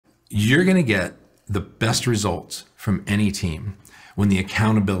You're going to get the best results from any team when the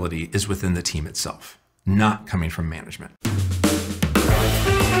accountability is within the team itself, not coming from management.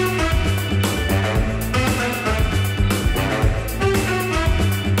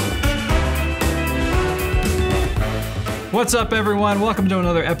 What's up, everyone? Welcome to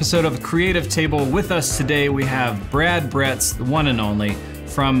another episode of Creative Table. With us today, we have Brad Bretz, the one and only,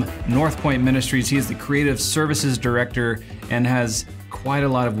 from Northpoint Ministries. He is the Creative Services Director and has quite a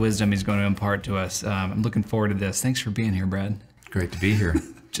lot of wisdom he's going to impart to us. I'm looking forward to this. Thanks for being here, Brad. Great to be here.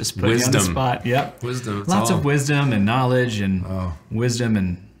 Just putting you on the spot. Yep. Wisdom. Lots of wisdom and knowledge and wisdom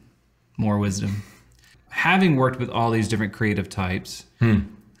and more wisdom. Having worked with all these different creative types,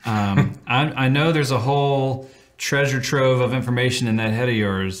 I know there's a whole treasure trove of information in that head of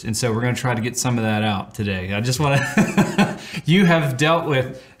yours, and so we're going to try to get some of that out today. I just want to, you have dealt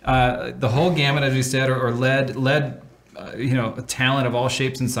with the whole gamut, as we said, or led a talent of all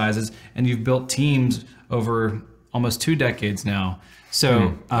shapes and sizes, and you've built teams over almost 2 decades now.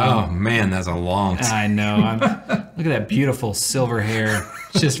 So, oh man, that's a long time. I know. Look at that beautiful silver hair.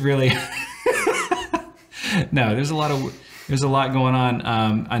 It's just really, no, there's a lot going on.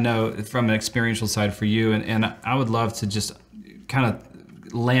 I know from an experiential side for you, and I would love to just kind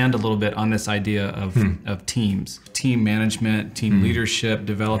of land a little bit on this idea of teams, team management, team leadership,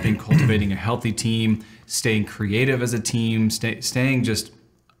 developing, cultivating a healthy team, staying creative as a team, staying just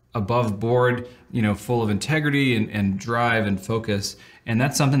above board, full of integrity and drive and focus. And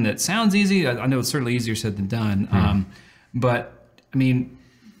that's something that sounds easy. I know it's certainly easier said than done. But I mean,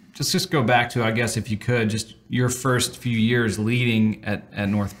 just go back to, I guess, if you could, just your first few years leading at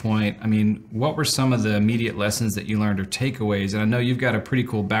Northpoint. I mean, what were some of the immediate lessons that you learned or takeaways? And I know you've got a pretty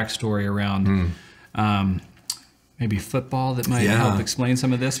cool backstory around maybe football that might help explain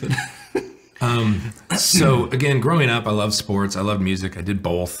some of this. But so again, growing up, I loved sports. I loved music. I did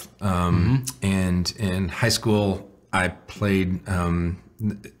both. And in high school, I played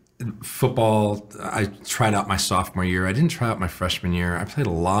football. I tried out my sophomore year. I didn't try out my freshman year. I played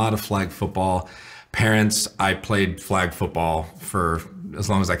a lot of flag football. Parents, I played flag football for as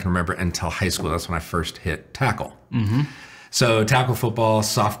long as I can remember until high school. That's when I first hit tackle. So tackle football,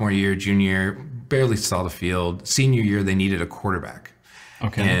 sophomore year, junior year, barely saw the field. Senior year, they needed a quarterback.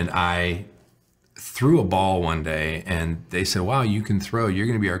 Okay. And I threw a ball one day and they said, wow, you can throw. You're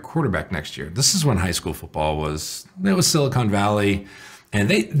going to be our quarterback next year. This is when high school football was Silicon Valley. And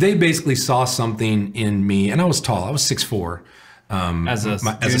they basically saw something in me, and I was tall. I was 6'4". As a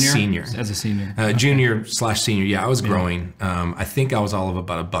senior. Junior/senior. Yeah, I was growing. I think I was all of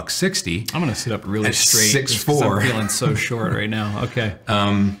about $160. I'm gonna sit up really straight. 6'4". I'm feeling so short right now. Okay.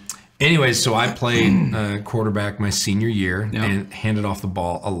 Anyways, so I played quarterback my senior year and handed off the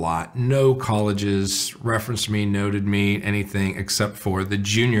ball a lot. No colleges referenced me, noted me, anything except for the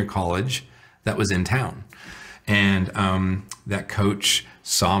junior college that was in town. And that coach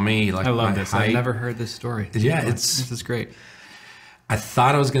saw me. Like, I love this. I've never heard this story. Yeah, this is great. I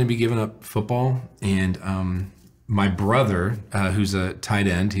thought I was going to be giving up football, and my brother, who's a tight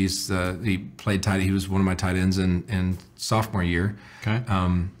end, he played tight. He was one of my tight ends in sophomore year. Okay.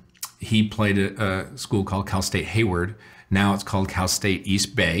 He played at a school called Cal State Hayward. Now it's called Cal State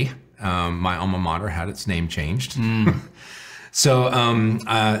East Bay. My alma mater had its name changed. So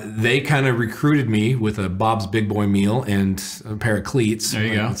they kind of recruited me with a Bob's Big Boy meal and a pair of cleats. There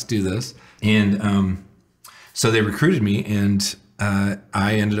you go. Let's do this. And so they recruited me, and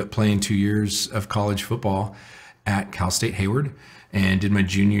I ended up playing 2 years of college football at Cal State Hayward, and did my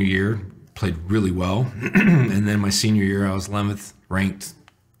junior year, played really well. And then my senior year, I was 11th ranked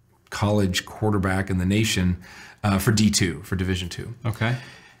college quarterback in the nation for D2, for Division II. Okay.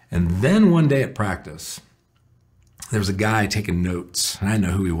 And then one day at practice, there was a guy taking notes, and I didn't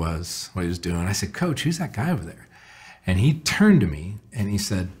know who he was, what he was doing. I said, Coach, who's that guy over there? And he turned to me and he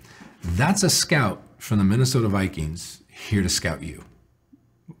said, that's a scout from the Minnesota Vikings here to scout you.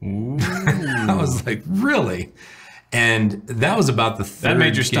 Ooh. I was like, really? And that was about the third That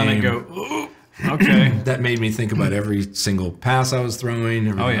made your stomach go, ooh. Okay. That made me think about every single pass I was throwing,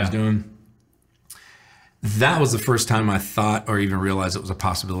 everything I was doing. That was the first time I thought or even realized it was a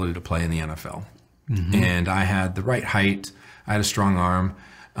possibility to play in the NFL. And I had the right height, I had a strong arm,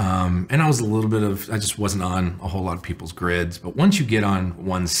 and I was I just wasn't on a whole lot of people's grids. But once you get on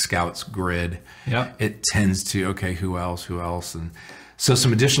one scout's grid, it tends to, okay, who else? And so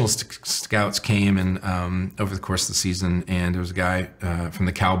some additional scouts came and over the course of the season, and there was a guy from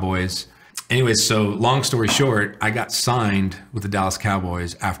the Cowboys. Anyway, so long story short, I got signed with the Dallas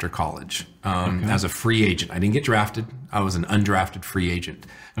Cowboys after college as a free agent. I didn't get drafted. I was an undrafted free agent.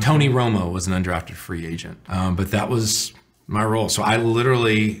 Okay. Tony Romo was an undrafted free agent, but that was my role. So I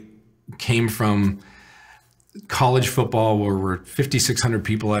literally came from college football where we're 5,600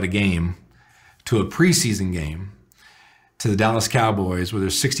 people at a game to a preseason game to the Dallas Cowboys where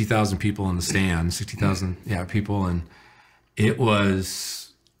there's 60,000 people in the stand, 60,000 people. And it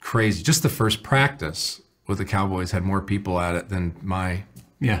was crazy. Just the first practice with the Cowboys had more people at it than my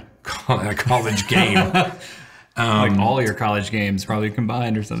college game. Like all your college games probably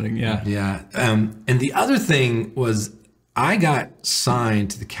combined or something. Yeah. Yeah. And the other thing was I got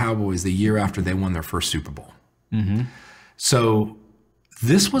signed to the Cowboys the year after they won their first Super Bowl. Mm-hmm. So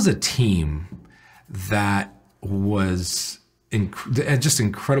this was a team that was just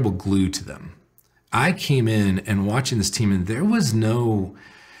incredible glue to them. I came in and watching this team, and there was no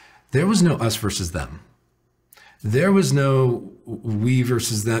us versus them. There was no we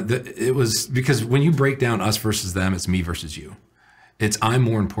versus them. It was because when you break down us versus them, it's me versus you. It's I'm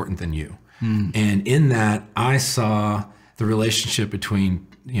more important than you. And in that, I saw the relationship between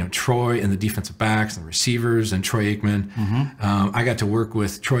Troy and the defensive backs and the receivers and Troy Aikman. I got to work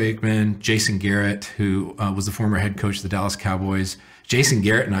with Troy Aikman, Jason Garrett, who was the former head coach of the Dallas Cowboys. Jason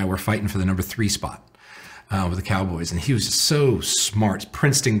Garrett and I were fighting for the number 3 spot with the Cowboys, and he was just so smart.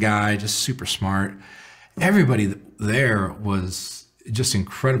 Princeton guy, just super smart. Everybody there was just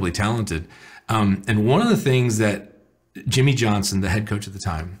incredibly talented. And one of the things that Jimmy Johnson, the head coach at the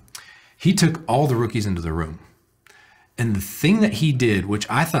time, he took all the rookies into the room. And the thing that he did, which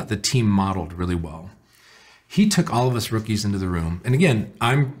I thought the team modeled really well, he took all of us rookies into the room. And again,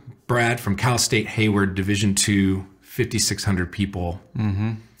 I'm Brad from Cal State Hayward, Division II, 5,600 people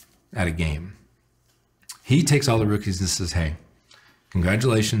at a game. He takes all the rookies and says, hey,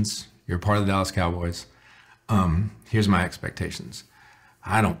 congratulations, you're a part of the Dallas Cowboys. Here's my expectations.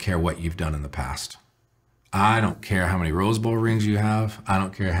 I don't care what you've done in the past. I don't care how many Rose Bowl rings you have. I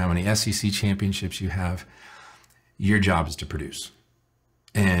don't care how many SEC championships you have. Your job is to produce.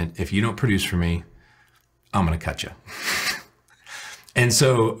 And if you don't produce for me, I'm going to cut you. And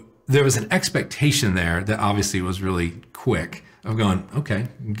so there was an expectation there that obviously was really quick of going, okay,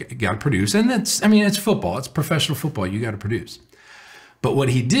 you got to produce. And it's football. It's professional football. You got to produce. But what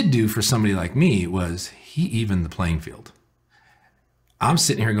he did do for somebody like me was he evened the playing field. I'm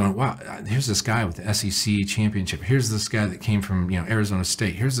sitting here going, wow, here's this guy with the SEC championship. Here's this guy that came from Arizona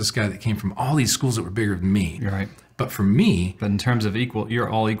State. Here's this guy that came from all these schools that were bigger than me. You're right. But for me, in terms of equal, you're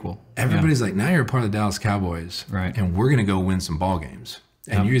all equal. Everybody's like, now you're a part of the Dallas Cowboys, right? And we're going to go win some ball games.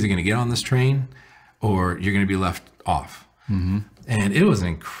 And you're either going to get on this train or you're going to be left off. And it was an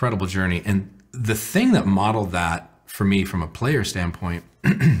incredible journey. And the thing that modeled that for me from a player standpoint,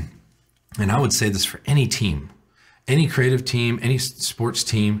 and I would say this for any team, any creative team, any sports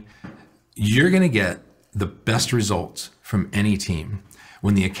team, you're going to get the best results from any team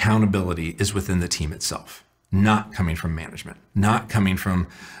when the accountability is within the team itself, not coming from management, not coming from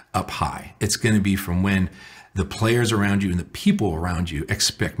up high. It's going to be from when the players around you and the people around you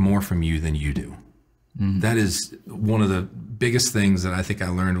expect more from you than you do. That is one of the biggest things that I think I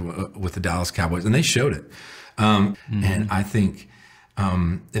learned with the Dallas Cowboys, and they showed it. And I think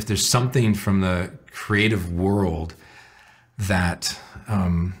if there's something from the creative world that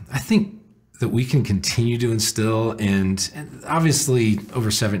I think that we can continue to instill, and obviously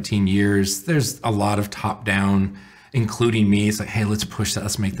over 17 years, there's a lot of top down, including me. It's like, hey, let's push that.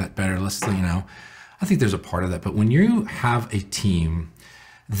 Let's make that better. I think there's a part of that. But when you have a team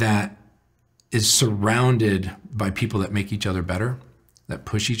that is surrounded by people that make each other better, that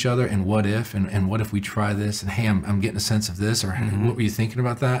push each other, and what if we try this, and hey, I'm getting a sense of this, or hey, what were you thinking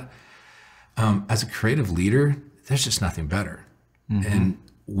about that? As a creative leader, there's just nothing better. And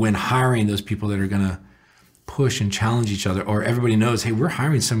when hiring those people that are going to push and challenge each other, or everybody knows, hey, we're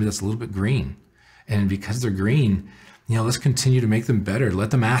hiring somebody that's a little bit green, and because they're green, let's continue to make them better.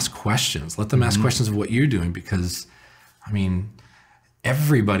 Let them ask questions. Let them ask questions of what you're doing, because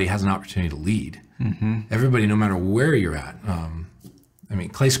everybody has an opportunity to lead. Everybody, no matter where you're at.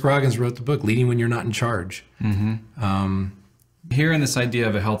 Clay Scroggins wrote the book, Leading When You're Not in Charge. Hearing this idea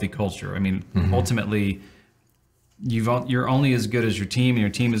of a healthy culture, ultimately, you're only as good as your team, and your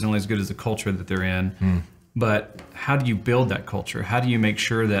team is only as good as the culture that they're in. But how do you build that culture? How do you make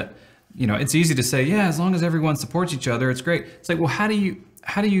sure that, it's easy to say, yeah, as long as everyone supports each other, it's great. It's like, well, how do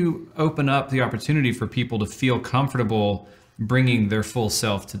you open up the opportunity for people to feel comfortable bringing their full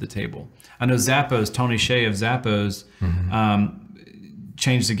self to the table? I know Zappos, Tony Hsieh of Zappos,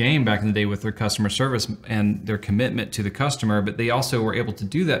 changed the game back in the day with their customer service and their commitment to the customer, but they also were able to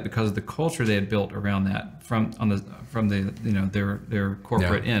do that because of the culture they had built around that from their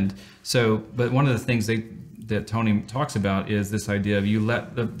corporate end. So, but one of the things that Tony talks about is this idea of you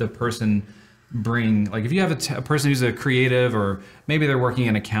let the person bring, like if you have a person who's a creative, or maybe they're working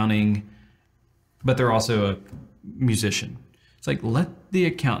in accounting, but they're also a musician. It's like, let the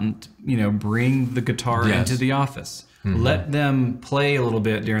accountant, bring the guitar into the office. Let them play a little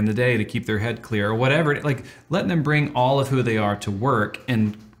bit during the day to keep their head clear, or whatever. Like, let them bring all of who they are to work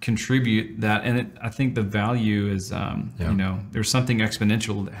and contribute that. And I think the value is, there's something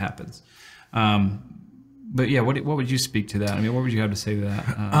exponential that happens. But yeah, what would you speak to that? I mean, what would you have to say to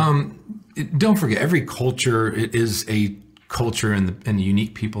that? Don't forget, every culture is a culture, and the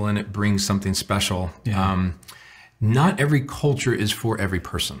unique people in it bring something special. Yeah. Not every culture is for every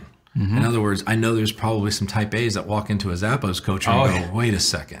person. In other words, I know there's probably some type A's that walk into a Zappos culture and go, wait a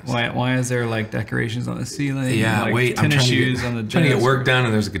second. Why is there like decorations on the ceiling? Yeah, like wait, tennis shoes on the trying to get work done,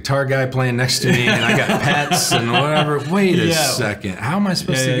 and there's a guitar guy playing next to me, and I got pets and whatever. Wait a second. How am I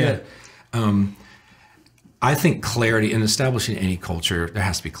supposed to get... I think clarity in establishing any culture, there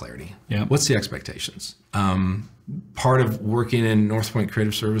has to be clarity. Yeah. What's the expectations? Part of working in Northpoint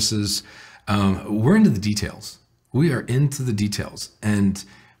Creative Services, we're into the details. We are into the details. And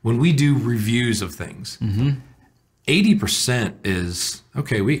when we do reviews of things, 80% is,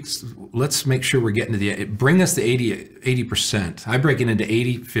 okay, let's make sure we're getting to bring us the 80%. I break it into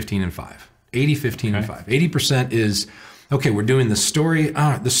 80, 15, and 5. 80, 15, and 5. 80% is, okay, we're doing the story.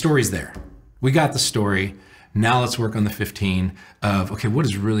 The story's there. We got the story. Now let's work on the 15 of, okay, what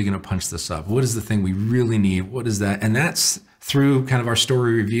is really going to punch this up? What is the thing we really need? What is that? And that's through kind of our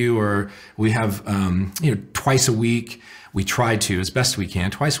story review, or we have, twice a week, we try to, as best we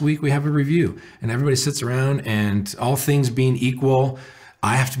can, twice a week we have a review, and everybody sits around, and all things being equal,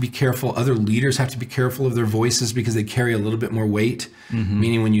 I have to be careful. Other leaders have to be careful of their voices because they carry a little bit more weight.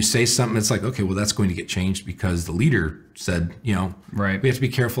 Meaning when you say something, it's like, okay, well, that's going to get changed because the leader said, right. We have to be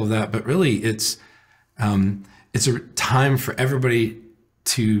careful of that. But really, it's a time for everybody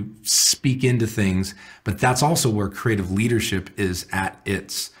to speak into things. But that's also where creative leadership is at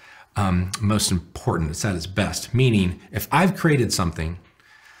its most important. It's at its best. Meaning, if I've created something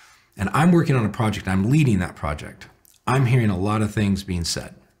and I'm working on a project, I'm leading that project, I'm hearing a lot of things being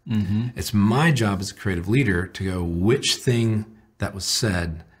said. It's my job as a creative leader to go, which thing that was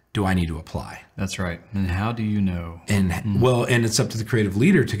said do I need to apply? That's right. And how do you know? And and it's up to the creative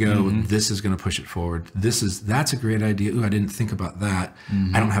leader to go, this is going to push it forward. That's a great idea. Ooh, I didn't think about that.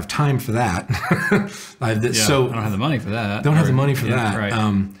 I don't have time for that. So I don't have the money for that. Don't have the money for that. Right.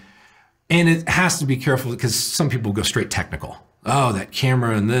 And it has to be careful because some people go straight technical. Oh, that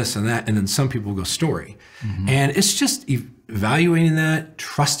camera and this and that. And then some people go story. And it's just evaluating that,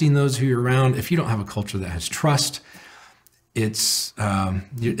 trusting those who you're around. If you don't have a culture that has trust, it's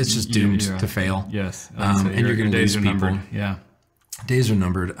just doomed to fail. Yes. And you're going to lose people. Yeah. Days are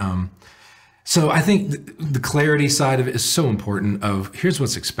numbered. So I think the clarity side of it is so important of here's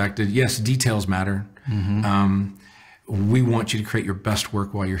what's expected. Yes, details matter. We want you to create your best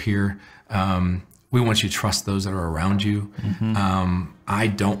work while you're here. We want you to trust those that are around you. I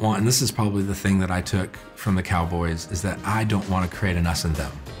don't want, and this is probably the thing that I took from the Cowboys, is that I don't want to create an us and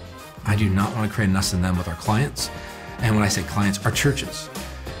them. I do not want to create an us and them with our clients. And when I say clients, our churches.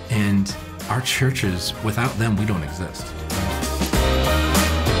 And our churches, without them, we don't exist.